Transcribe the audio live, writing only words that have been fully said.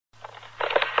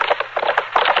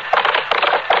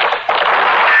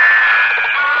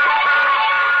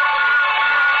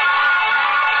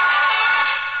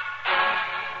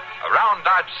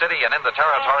City and in the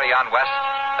territory on West,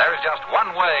 there's just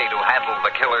one way to handle the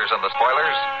killers and the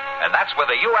spoilers, and that's with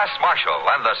a U.S. Marshal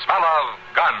and the smell of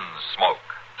Gunsmoke.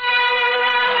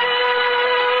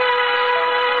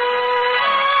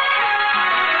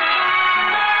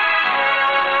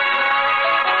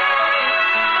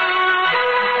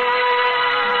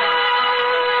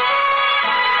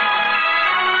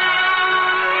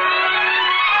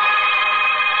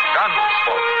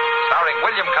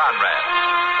 William Conrad,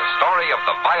 the story of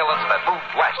the violence that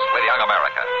moved west with young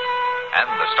America, and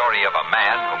the story of a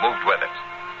man who moved with it.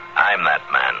 I'm that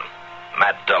man,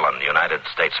 Matt Dillon, United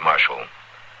States Marshal.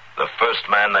 The first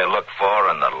man they look for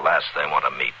and the last they want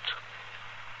to meet.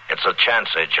 It's a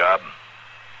chancy job,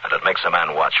 and it makes a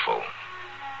man watchful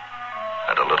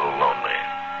and a little lonely.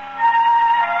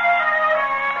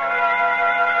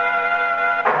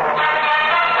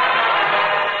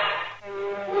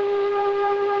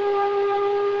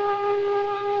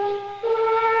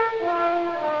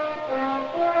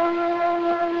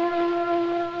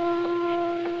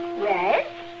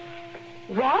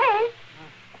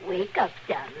 Wake up,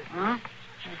 son. Huh?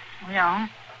 Yeah.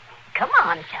 Come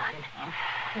on, son.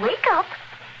 Wake up.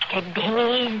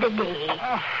 Today's the day.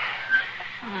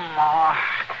 Ma,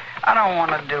 I don't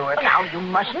want to do it. Now, you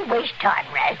mustn't waste time,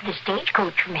 Raz. The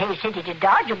stagecoach from Hay City to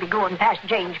Dodge will be going past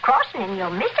James Crossing, and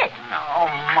you'll miss it. Oh,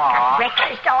 Ma.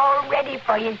 Breakfast all ready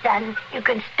for you, son. You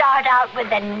can start out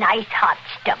with a nice hot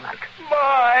stomach. Ma,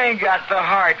 I ain't got the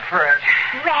heart for it.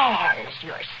 Raz,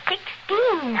 you're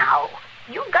 16 now.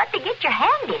 You've got to get your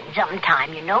hand in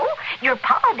sometime, you know. Your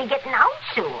pa'll be getting out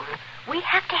soon. We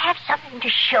have to have something to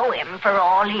show him for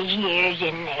all his years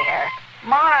in there.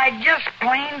 Ma, I just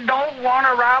plain don't want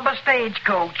to rob a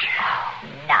stagecoach. Oh,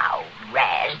 now,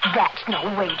 Raz, that's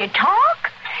no way to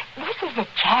talk. This is a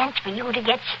chance for you to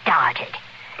get started.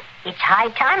 It's high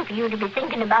time for you to be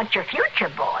thinking about your future,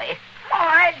 boy. Ma,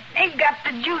 I ain't got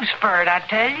the juice for it, I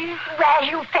tell you. Raz,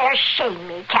 you fair shame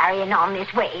me carrying on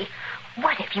this way.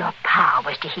 What if your pa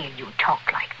was to hear you talk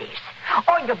like this?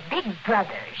 Or your big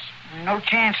brothers? No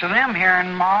chance of them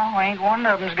hearing, Ma. Ain't one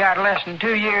of them's got less than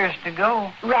 2 years to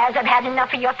go. Raz, I've had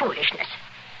enough of your foolishness.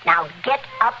 Now get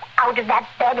up out of that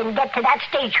bed and get to that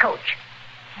stagecoach.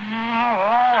 Oh,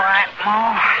 all right,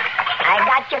 Ma. I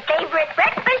got your favorite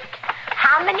breakfast.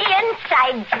 Hominy and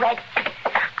side sweat.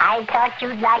 I thought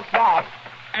you'd like that.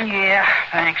 Yeah,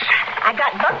 thanks. I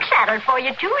got Buck saddle for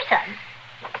you, too, son.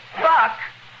 Buck?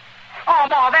 Oh,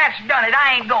 Ma, that's done it.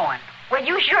 I ain't going. Well,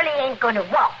 you surely ain't going to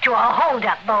walk to a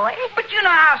hold-up, boy. But you know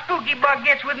how Spooky Buck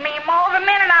gets with me, Ma. The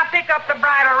minute I pick up the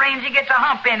bridle reins, he gets a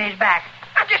hump in his back.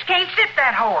 I just can't sit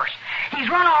that horse. He's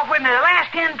run off with me the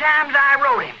last 10 times I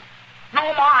rode him. No,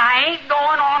 Ma, I ain't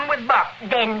going on with Buck.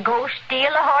 Then go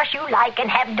steal a horse you like and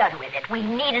have done with it. We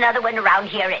need another one around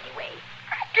here anyway.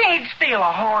 I can't steal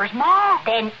a horse, Ma.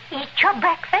 Then eat your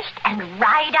breakfast and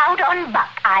ride out on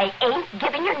Buck. I ain't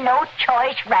giving you no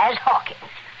choice, Raz Hawkins.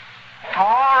 All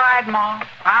right, Ma.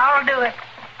 I'll do it.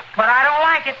 But I don't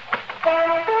like it.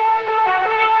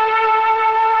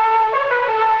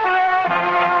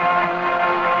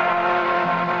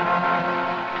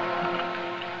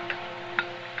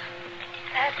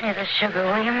 Pass me the sugar,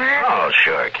 will you, man? Oh,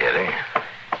 sure, Kitty.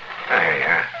 There you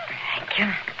are. Thank you.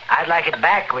 I'd like it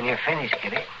back when you're finished,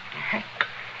 Kitty.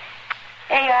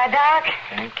 Here you are, Doc.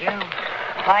 Thank you.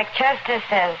 Like Chester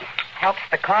says, helps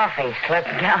the coffee slip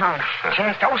down.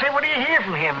 Chester, say, what do you hear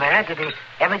from him, man? Did he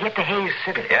ever get to Hayes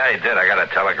City? Yeah, he did. I got a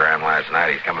telegram last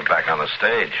night. He's coming back on the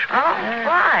stage. Oh,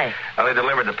 why? Well, he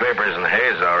delivered the papers in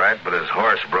Hayes, all right, but his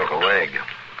horse broke a leg.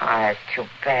 Oh, that's too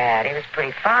bad. He was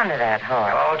pretty fond of that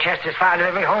horse. Oh, Chester's fond of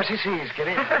every horse he sees,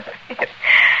 Kitty.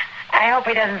 I hope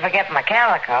he doesn't forget my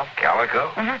calico. Calico?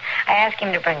 Mm-hmm. I asked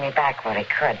him to bring me back what he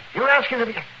could. You ask him to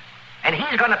be... And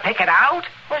he's going to pick it out?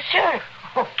 Well, sure.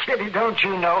 Oh, Kitty, don't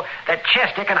you know that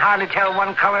Chester can hardly tell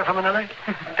one color from another?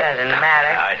 Doesn't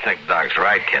matter. I think Doc's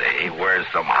right, Kitty. He wears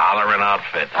some hollering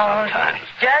outfit sometimes.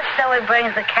 Just so he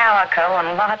brings the calico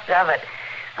and lots of it.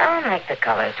 I'll make the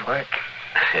colors work.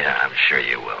 Yeah, I'm sure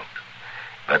you will.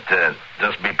 But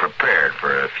just be prepared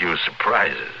for a few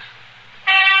surprises.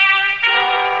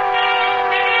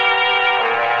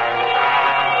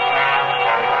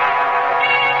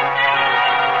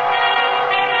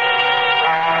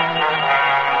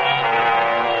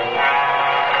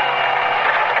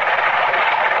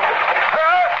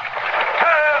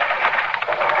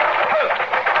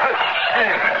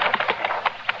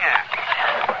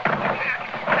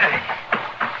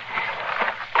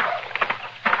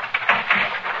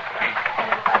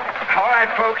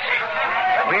 Folks,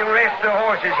 we'll rest the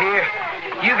horses here.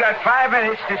 You got 5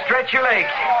 minutes to stretch your legs.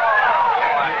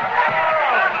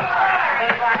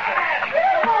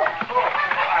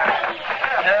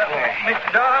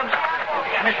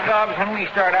 Mr. Dobbs, when we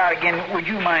start out again, would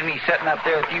you mind me sitting up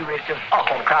there with you? It's just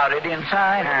awful crowded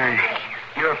inside.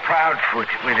 You're Proudfoot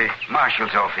with the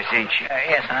marshal's office, ain't you?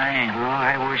 Yes, I am. Oh,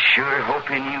 I was sure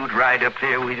hoping you'd ride up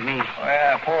there with me.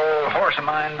 Well, poor old horse of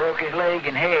mine broke his leg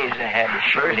in Hayes. I had to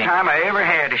shoot First him. time I ever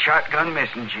had a shotgun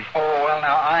messenger. Oh, well,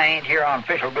 now, I ain't here on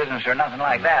official business or nothing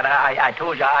like that. I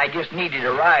told you I just needed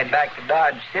a ride back to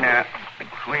Dodge City. Now,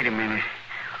 wait a minute.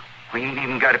 We ain't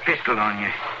even got a pistol on you.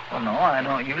 Well, no, I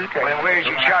don't usually carry. Well, where's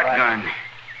your shotgun?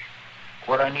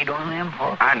 What I need one of them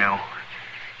for? I know.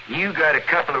 You got a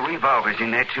couple of revolvers in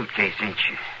that suitcase, ain't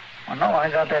you? Well, no, I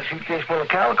got that suitcase full of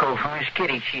calico from Miss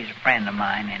Kitty. She's a friend of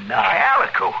mine in Dodge.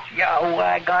 Calico? Yeah,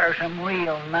 I got her some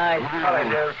real nice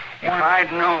colors. If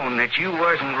I'd known that you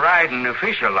wasn't riding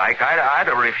official like, I'd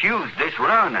have refused this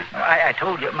run. I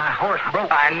told you, my horse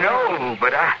broke. I know,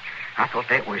 but I thought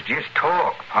that was just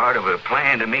talk, part of a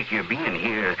plan to make your being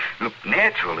here look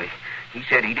naturally. He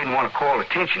said he didn't want to call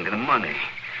attention to the money.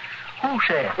 Who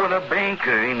said? Well, a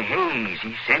banker in Hayes.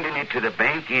 He's sending it to the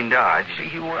bank in Dodge.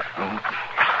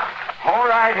 All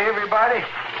right, everybody.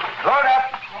 Load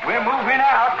up. We're moving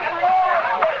out.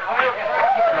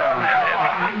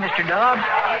 Mr. Dobbs?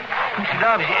 Mr.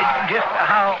 Dobbs, just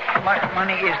how much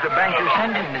money is the banker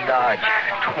sending to Dodge?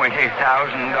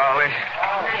 $20,000.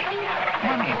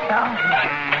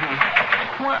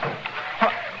 $20,000? What?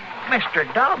 Mr.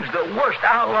 Dobbs, the worst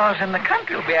outlaws in the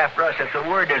country will be after us if the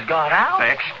word has got out.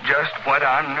 That's just what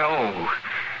I know.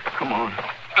 Come on.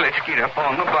 Let's get up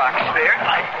on the box there.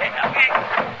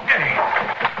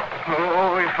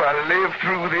 Oh, if I live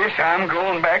through this, I'm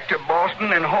going back to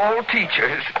Boston and haul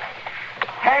teachers.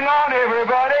 Hang on,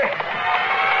 everybody.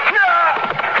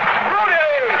 Rudy!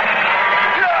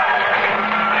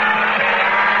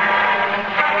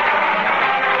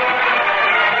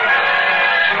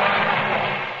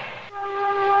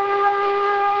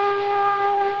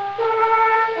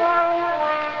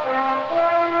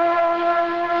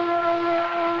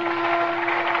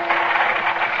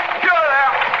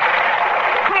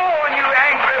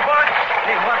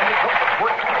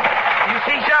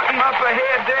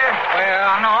 Ahead there?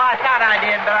 Well, no, I thought I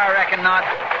did, but I reckon not.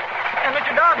 Hey,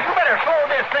 Mr. Dobbs, you better slow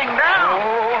this thing down.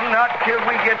 Oh, not till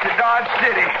we get to Dodge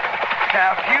City.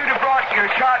 Now, if you'd have brought your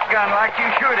shotgun like you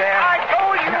should have... I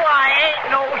told you I ain't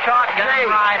no shotgun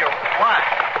rider. What?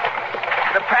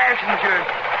 The passengers.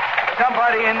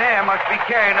 Somebody in there must be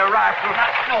carrying a rifle.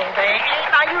 No, they ain't.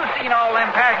 Now, you've seen all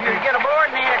them passengers get aboard,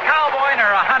 and ain't a cowboy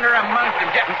nor 100 amongst them.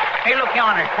 Hey, look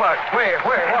yonder. What? Where?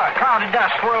 What? Cloud of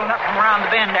dust swirling up from around the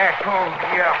bend there. Oh,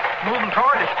 yeah. Moving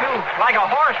toward us, too. Like a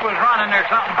horse was running or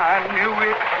something. I knew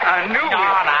it.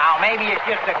 Now, maybe it's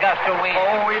just a gust of wind.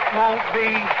 Oh, it won't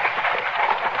be.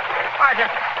 Why,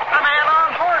 just a man on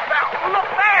horseback. Look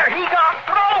there. He got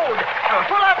throwed.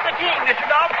 Pull up the team, Mr.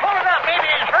 Dobbs. Pull it up. Maybe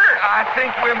it's hurt. I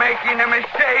think we're making a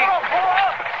mistake. Oh, pull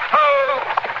up.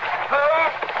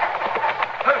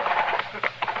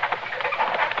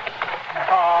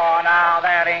 Oh, now,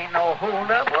 that ain't no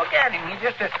hold-up. Look at him. He's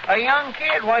just a young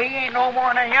kid. Why, he ain't no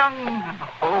more than a young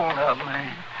hold-up,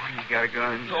 man. You got a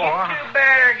gun? You two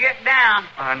better get down.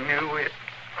 I knew it.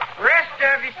 Rest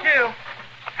of you, too.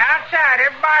 Outside,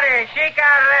 everybody shake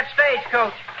out of that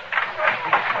stagecoach.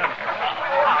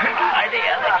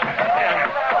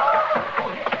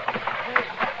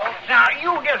 Now,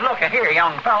 you just look at here,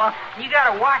 young fella. You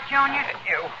got a watch on you?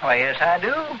 Why, yes, I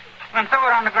do. Then throw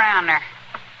it on the ground there.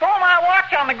 Throw my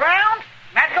watch on the ground?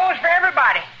 That goes for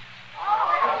everybody.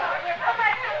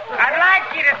 I'd like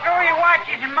you to throw your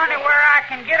watches and money where I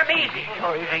can get them easy.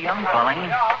 Oh, he's a young fella.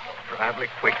 Probably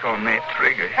quick on that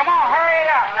trigger. Come on, hurry it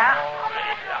up now.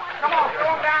 Come on,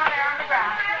 throw them down there on the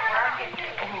ground.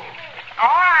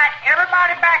 All right,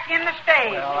 everybody back in the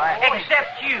stage,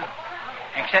 except you.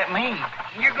 Except me.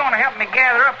 You're going to help me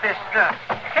gather up this stuff.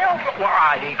 Hell, well,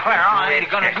 I declare I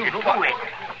ain't going to do it.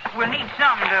 We'll need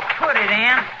something to put it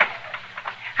in.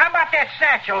 How about that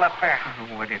satchel up there?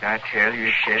 What did I tell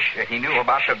you, Chester? He knew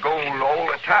about the gold all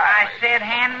the time. I said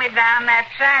hand me down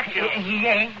that satchel. He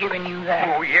ain't giving you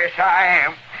that. Oh, yes, I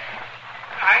am.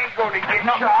 I ain't going to get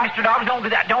No, shot. Mr. Dobbs, don't do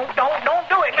that. Don't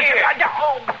do it, Mr. Here.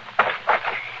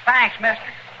 Thanks, mister.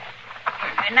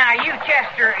 Now, you,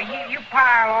 Chester, you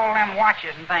pile all them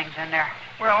watches and things in there.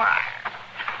 Well,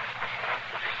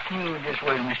 You just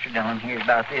wait till Mr. Dillon hears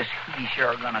about this. He's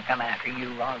sure going to come after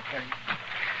you, I'll tell you.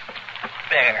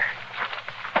 There.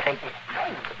 Take it.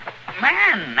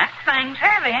 Man, that thing's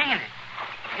heavy, ain't it?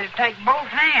 It'll take both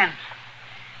hands.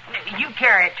 You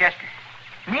carry it, Chester.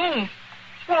 Me?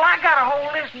 Well, I got to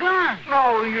hold this gun.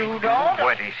 No, you don't.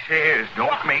 what he says,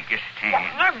 don't make a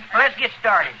stand. Let's get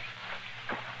started.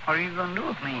 What are you going to do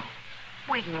with me?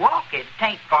 We can walk it. It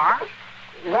ain't far.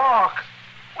 Walk.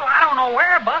 Well, I don't know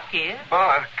where Buck is.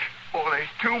 Buck. Oh, there's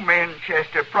 2 men,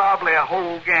 Chester. Probably a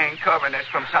whole gang covering us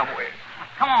from somewhere.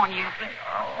 Come on, you.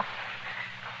 Oh.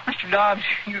 Mr. Dobbs,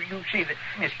 you see that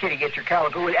Miss Kitty gets her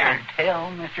calico and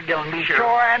tell Mr. Dillon. Be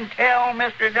sure and tell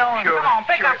Mr. Dillon. Sure. Come on,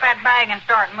 pick up that bag and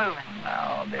start moving.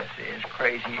 Oh, this is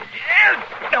crazy.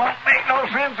 It don't make no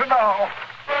sense at all.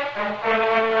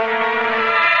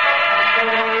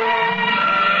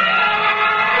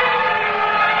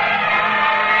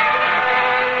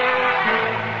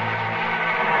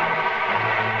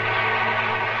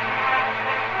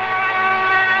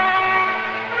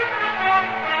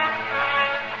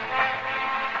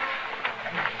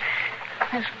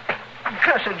 This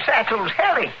cussed satchel's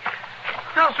heavy.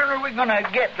 How soon are we going to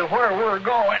get to where we're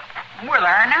going? We're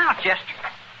there now, Chester.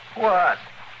 What?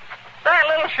 That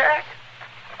little shack?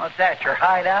 What's that, your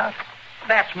hideout?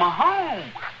 That's my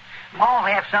home. Ma'll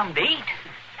have something to eat.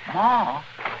 Ma?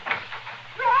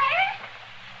 Red?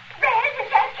 Red, is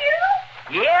that you?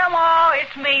 Yeah, Ma,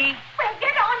 it's me. Well,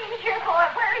 get on in here, boy.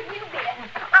 Where have you been?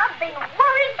 I've been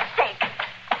worried sick.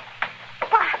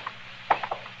 Why?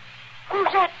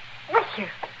 Who's that with you?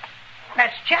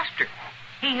 That's Chester.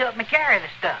 He helped me carry the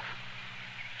stuff.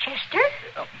 Chester?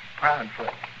 Oh,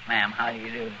 Proudfoot. Ma'am, how do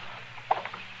you do?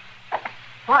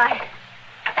 Why,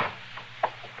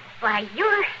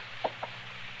 you're...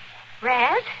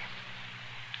 Raz?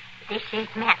 This is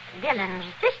Matt Dillon's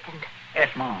assistant. Yes,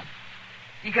 Mom.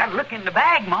 You got to look in the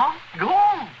bag, Ma. Go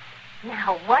on.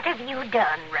 Now, what have you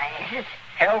done, Raz?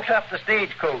 Helps up the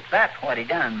stagecoach. That's what he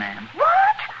done, ma'am.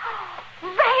 What?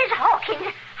 Raz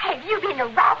Hawkins, have you been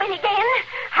robbing again?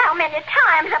 How many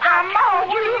times have I Ma, told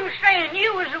what you? are you saying?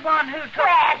 You was the one who took...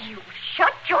 Raz, you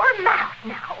shut your mouth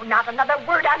now. Not another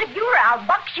word out of you or I'll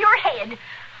box your head.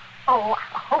 Oh, I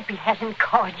hope he hasn't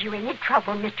caused you any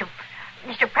trouble, Mr.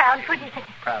 Proudfoot, is it?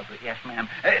 Proudfoot, yes, ma'am.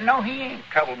 No, he ain't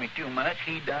troubled me too much.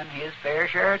 He done his fair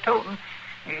share of toting.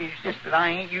 It's just that I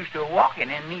ain't used to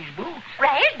walking in these boots.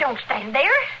 Raz, don't stand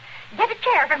there. Get a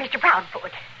chair for Mr.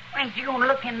 Proudfoot. Ain't you going to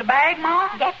look in the bag, Ma?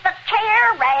 Get the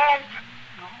chair, Raz.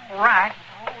 All right.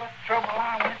 All that trouble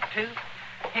I went to.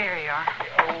 Here you are.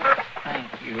 Oh,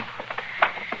 thank you.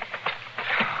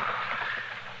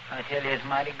 I tell you, it's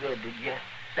mighty good to just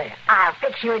sit. I'll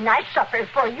fix you a nice supper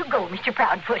before you go, Mr.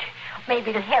 Proudfoot. Maybe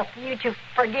it'll help you to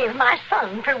forgive my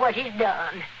son for what he's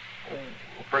done. Oh,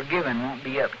 forgiving won't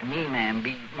be up to me, ma'am.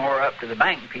 Be more up to the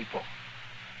bank people.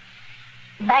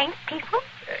 Bank people?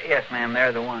 Yes, ma'am.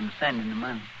 They're the ones sending the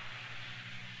money.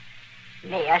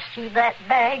 May I see that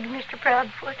bag, Mr.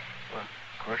 Proudfoot? Well,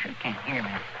 of course you can't hear me.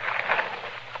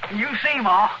 You see,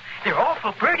 Ma, they're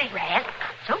awful pretty. Raz,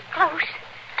 so close.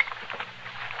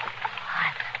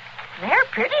 Why, they're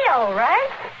pretty, all right.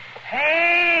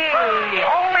 Hey,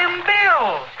 all them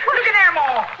bills. Look at there,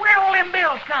 Ma. Where'd all them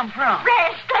bills come from?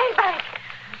 Raz, stay back.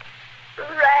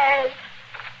 Raz,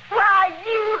 why,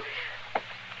 you...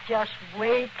 Just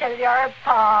wait till your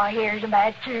pa hears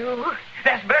about you.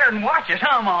 That's better than watches,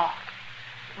 huh, Ma?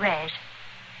 Raz,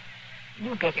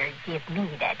 you better give me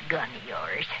that gun of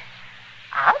yours.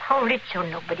 I'll hold it so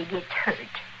nobody gets hurt.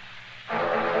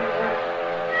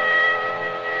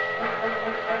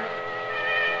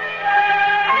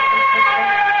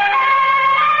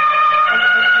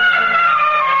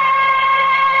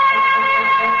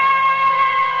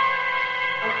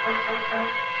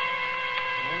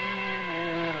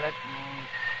 Let me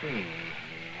see.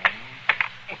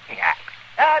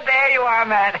 There you are,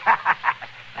 Matt.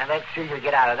 Now, let's see you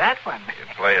get out of that one. You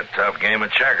play a tough game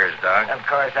of checkers, Doc, Of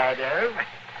course I do.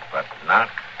 but not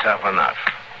tough enough.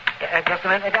 Just a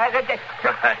minute.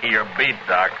 You're beat,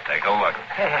 Doc. Take a look.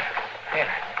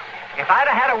 If I'd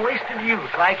have had a wasted youth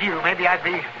like you, maybe I'd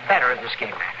be better at this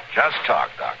game. Just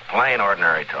talk, Doc. Plain,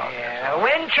 ordinary talk. Yeah,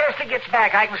 when Chester gets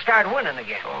back, I can start winning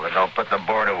again. Well, then don't put the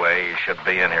board away. You should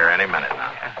be in here any minute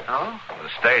now. Oh? The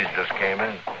stage just came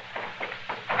in.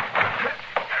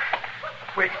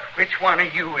 Which one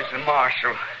of you is the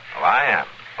marshal? Well, I am.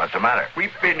 What's the matter?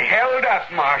 We've been held up,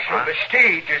 Marshal. Huh? The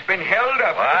stage has been held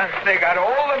up. What? They got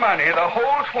all the money, the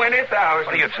whole 20,000.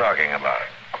 What are you talking about?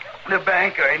 The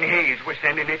banker in Hayes was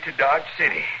sending it to Dodge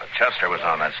City. Chester was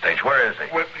on that stage. Where is he?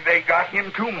 Well, they got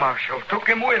him too, Marshal. Took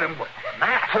him with them.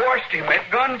 Forced him at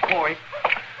gunpoint.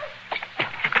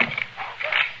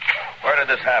 Where did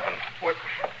this happen? Well,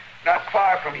 not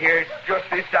far from here, just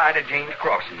this side of James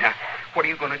Crossing. Now, what are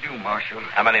you going to do, Marshal?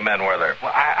 How many men were there?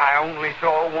 Well, I only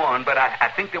saw one, but I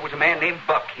think there was a man named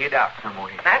Buck hid out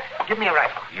somewhere. Matt, give me a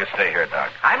rifle. You stay here,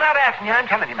 Doc. I'm not asking you. I'm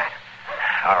telling you, Matt.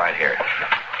 All right, here.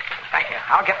 Right here.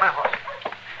 I'll get my horse.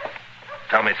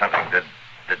 Tell me something. Did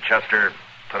Chester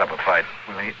put up a fight?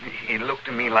 Well, he looked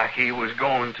to me like he was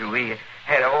going to. He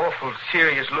had an awful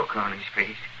serious look on his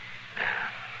face.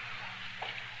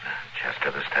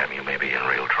 Chester, this time you may be in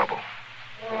real trouble.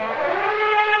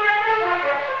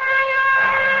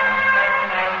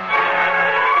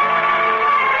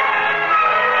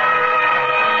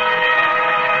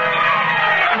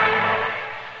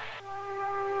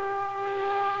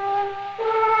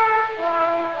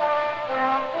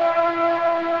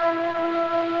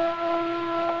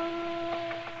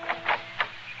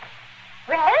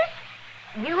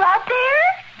 You out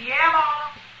there? Yeah,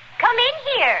 Mom. Come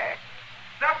in here.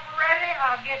 Supper ready?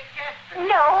 I'll get Chester.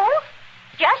 No,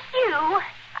 just you.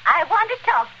 I want to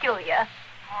talk to you.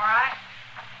 All right.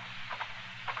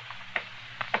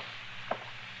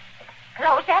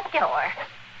 Close that door.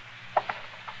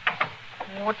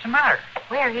 What's the matter?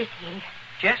 Where is he?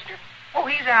 Chester? Oh,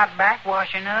 he's out back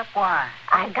washing up. Why?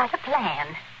 I've got a plan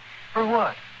For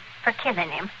what? for killing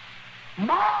him.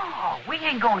 Ma, we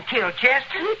ain't gonna kill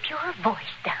Chester. Keep your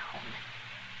voice down.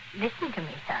 Listen to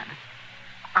me, son.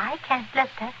 I can't let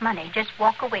that money just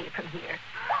walk away from here.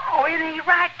 Oh, it ain't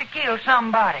right to kill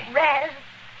somebody. Raz,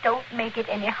 don't make it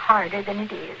any harder than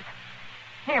it is.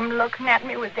 Him looking at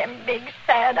me with them big,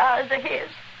 sad eyes of his.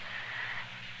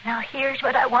 Now, here's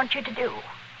what I want you to do.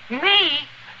 Me?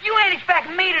 You ain't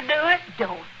expecting me to do it.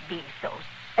 Don't be so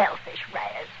selfish,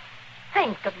 Raz.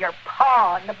 Think of your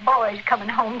pa and the boys coming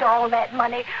home to all that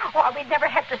money, or we'd never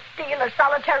have to steal a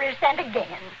solitary cent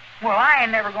again. Well, I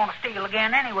ain't never gonna steal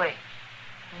again anyway.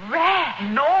 Raz,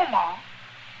 No, Ma.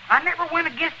 I never went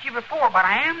against you before, but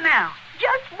I am now.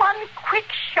 just one quick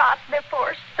shot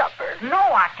before supper. No,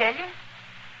 I tell you.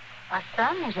 A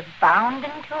son is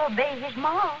bounden to obey his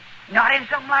ma. Not in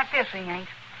something like this, he ain't.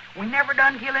 We never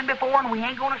done killing before, and we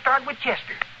ain't gonna start with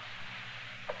Chester.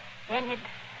 Then it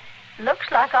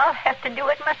looks like I'll have to do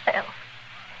it myself.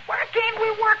 Why can't we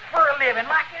work for a living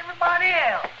like everybody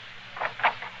else?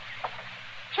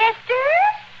 Chester?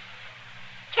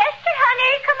 Chester,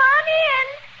 honey, come on in.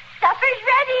 Supper's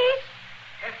ready.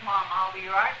 Yes, Mom, I'll be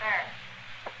right there.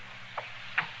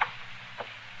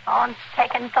 On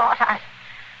second thought, I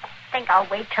think I'll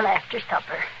wait till after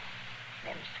supper.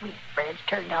 Them sweetbreads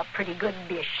turned out pretty good and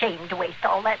be ashamed to waste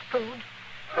all that food.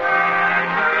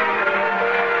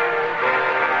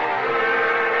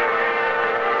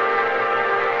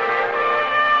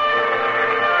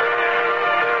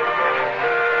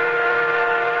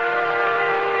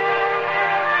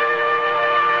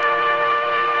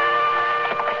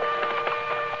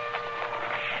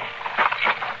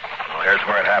 Well, here's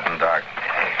where it happened, Doc.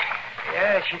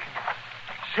 Yes, you can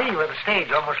see where the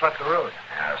stage almost left the road.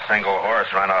 A single horse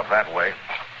ran off that way.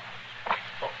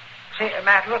 See,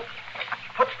 Matt, look.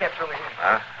 Footsteps over here.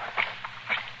 Huh?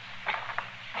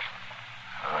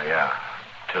 Oh, yeah.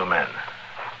 2 men.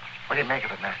 What do you make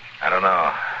of it, Matt? I don't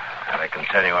know. And they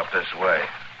continue up this way.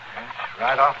 Yes,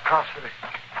 right off across the...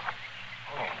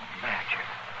 Oh, Matt,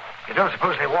 you don't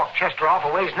suppose they walked Chester off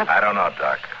a ways, I don't know,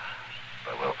 Doc.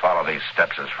 But we'll follow these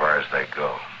steps as far as they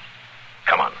go.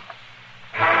 Come on.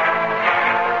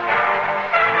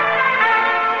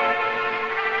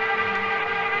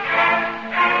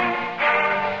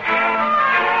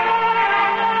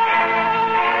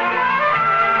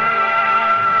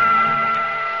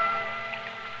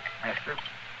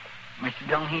 Mr.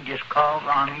 Dillon, he just calls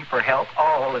on me for help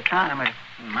all the time.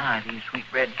 And my, these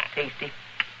sweetbreads tasty.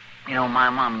 You know, my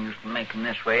mom used to make them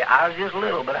this way. I was just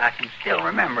little, but I can still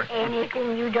remember.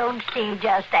 Anything you don't see,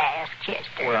 just ask,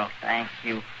 Chester. Well, thank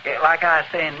you. Like I was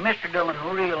saying, Mr. Dillon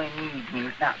really needs me.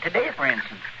 Now, today, for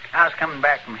instance, I was coming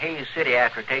back from Hayes City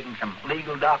after taking some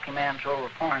legal documents over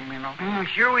for him, you know.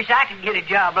 Sure wish I could get a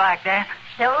job like that.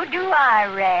 So do I,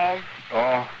 Raz.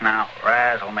 Oh, now,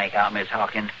 Raz will make out Miss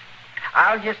Hawkins.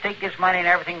 I'll just take this money and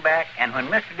everything back, and when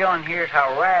Mr. Dillon hears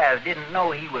how Raz didn't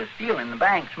know he was stealing the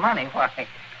bank's money, why,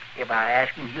 if I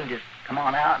ask him, he'll just come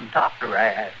on out and talk to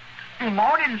Raz.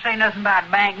 Ma didn't say nothing about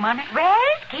bank money. Raz,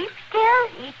 keep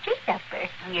still. Eat your supper.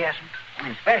 Yes. And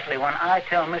especially when I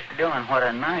tell Mr. Dillon what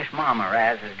a nice mama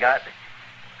Raz has got.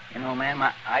 You know, ma'am,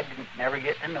 I didn't never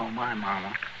get to know my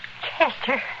mama.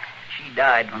 Chester. She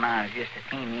died when I was just a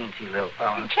teeny-incy little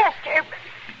fellow. Chester,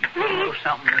 You know please.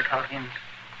 something, Miss Hawkins?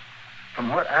 From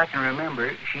what I can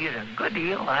remember, she is a good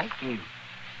deal like you.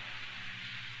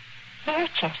 Here,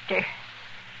 Chester.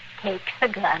 Take the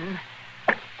gun.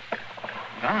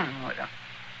 Gun?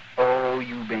 Oh,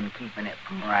 you've been keeping it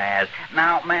from Raz.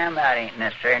 Now, ma'am, that ain't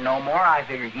necessary no more. I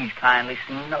figure he's kindly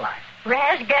seen the light.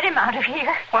 Raz, get him out of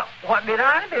here. What did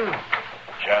I do?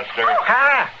 Chester.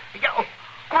 Hi.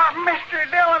 Why,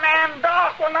 Mr. Dillon and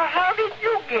Doc, well, now, how did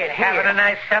you it. Having a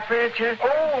nice supper, Chester?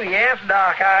 Oh, yes,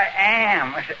 Doc, I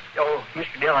am. Oh,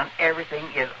 Mr. Dillon, everything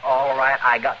is all right.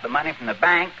 I got the money from the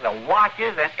bank, the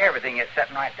watches, and everything is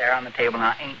sitting right there on the table.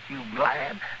 Now, ain't you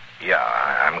glad? Yeah,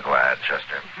 I'm glad,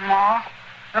 Chester. Ma,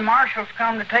 the marshal's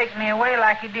come to take me away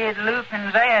like he did Luke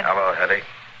and Zed. Hello, Hetty.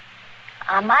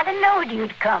 I might have knowed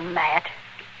you'd come, Matt.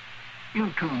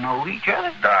 You two know each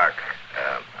other? Doc,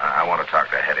 I want to talk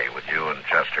to Hetty. Would you and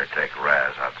Chester take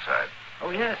Raz outside? Oh,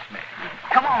 yes, ma'am.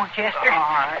 Come on, Chester. All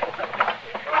right.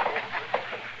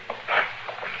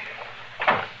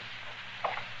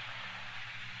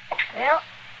 Well,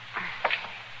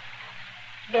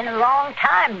 it's been a long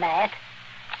time, Matt.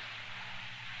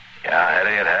 Yeah,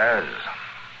 Hetty, it has.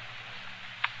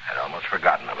 I'd almost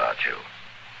forgotten about you.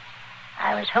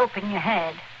 I was hoping you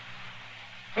had.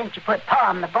 Since you put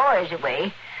Pa and the boys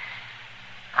away,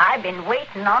 I've been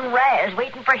waiting on Raz,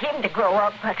 waiting for him to grow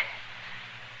up, but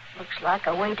looks like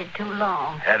I waited too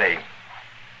long. Hetty,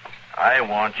 I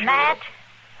want you... Matt,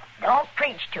 don't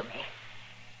preach to me.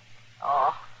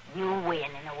 Oh, you win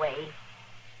in a way.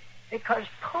 Because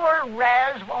poor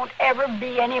Raz won't ever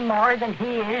be any more than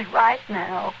he is right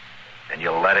now. And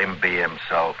you'll let him be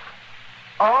himself?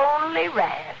 Only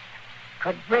Raz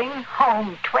could bring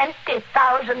home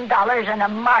 $20,000 and a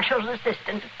marshal's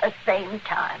assistant at the same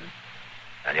time.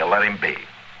 And you'll let him be?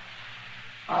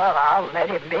 Well, I'll let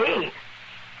him be.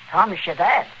 Promise you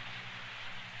that.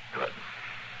 Good.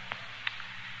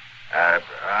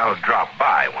 I'll drop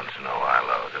by once in a while,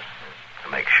 though, just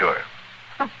to make sure.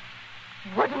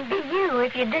 Wouldn't be you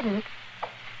if you didn't.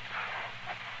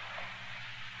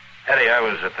 Hetty, I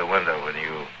was at the window when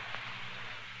you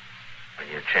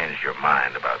changed your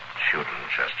mind about shooting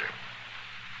Chester.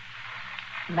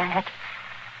 Matt,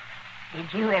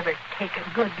 did you ever take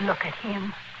a good look at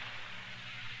him?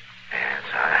 Yes,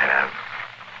 I have.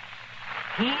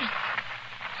 He's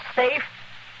safe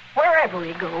wherever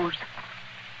he goes.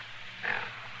 Yeah.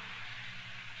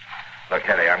 Look,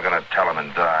 Hetty, I'm going to tell him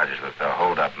in Dodge that the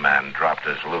hold-up man dropped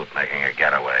his loot making a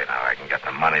getaway. Now I can get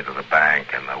the money to the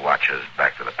bank and the watches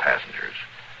back to the passengers.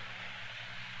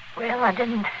 Well, I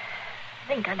didn't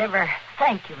think I'd ever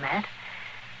thank you, Matt.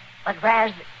 But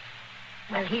Raz,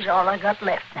 well, he's all I got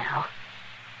left now.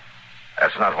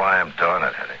 That's not why I'm doing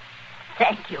it, Hetty.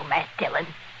 Thank you, Matt Dillon.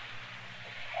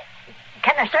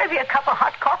 Can I serve you a cup of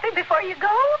hot coffee before you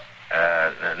go?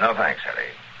 No thanks, Hetty.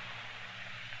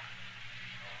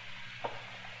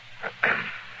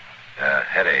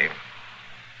 Hetty,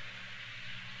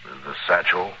 the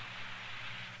satchel.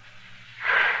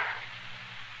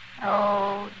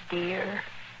 Oh, dear.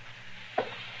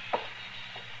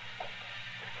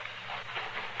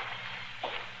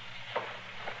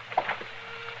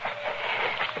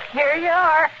 Here you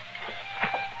are.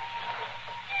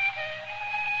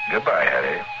 Goodbye,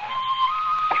 Hetty.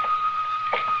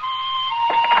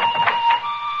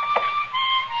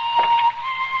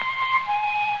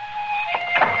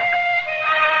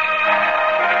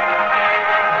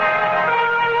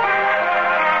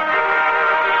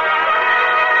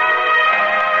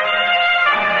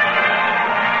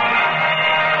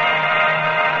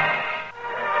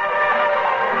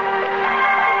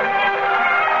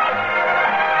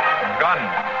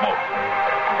 Gunsmoke.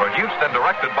 Produced and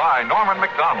directed by Norman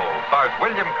McDonald, stars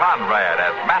William Conrad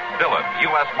as Matt Dillon,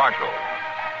 U.S. Marshal.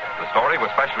 The story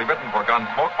was specially written for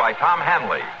Gunsmoke by Tom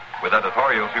Hanley, with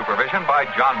editorial supervision by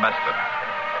John Meston.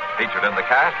 Featured in the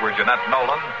cast were Jeanette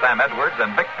Nolan, Sam Edwards,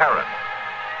 and Vic Perrin.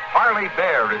 Harley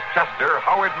Bear is Chester,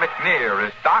 Howard McNear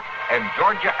is Doc, and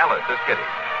Georgia Ellis is Kitty.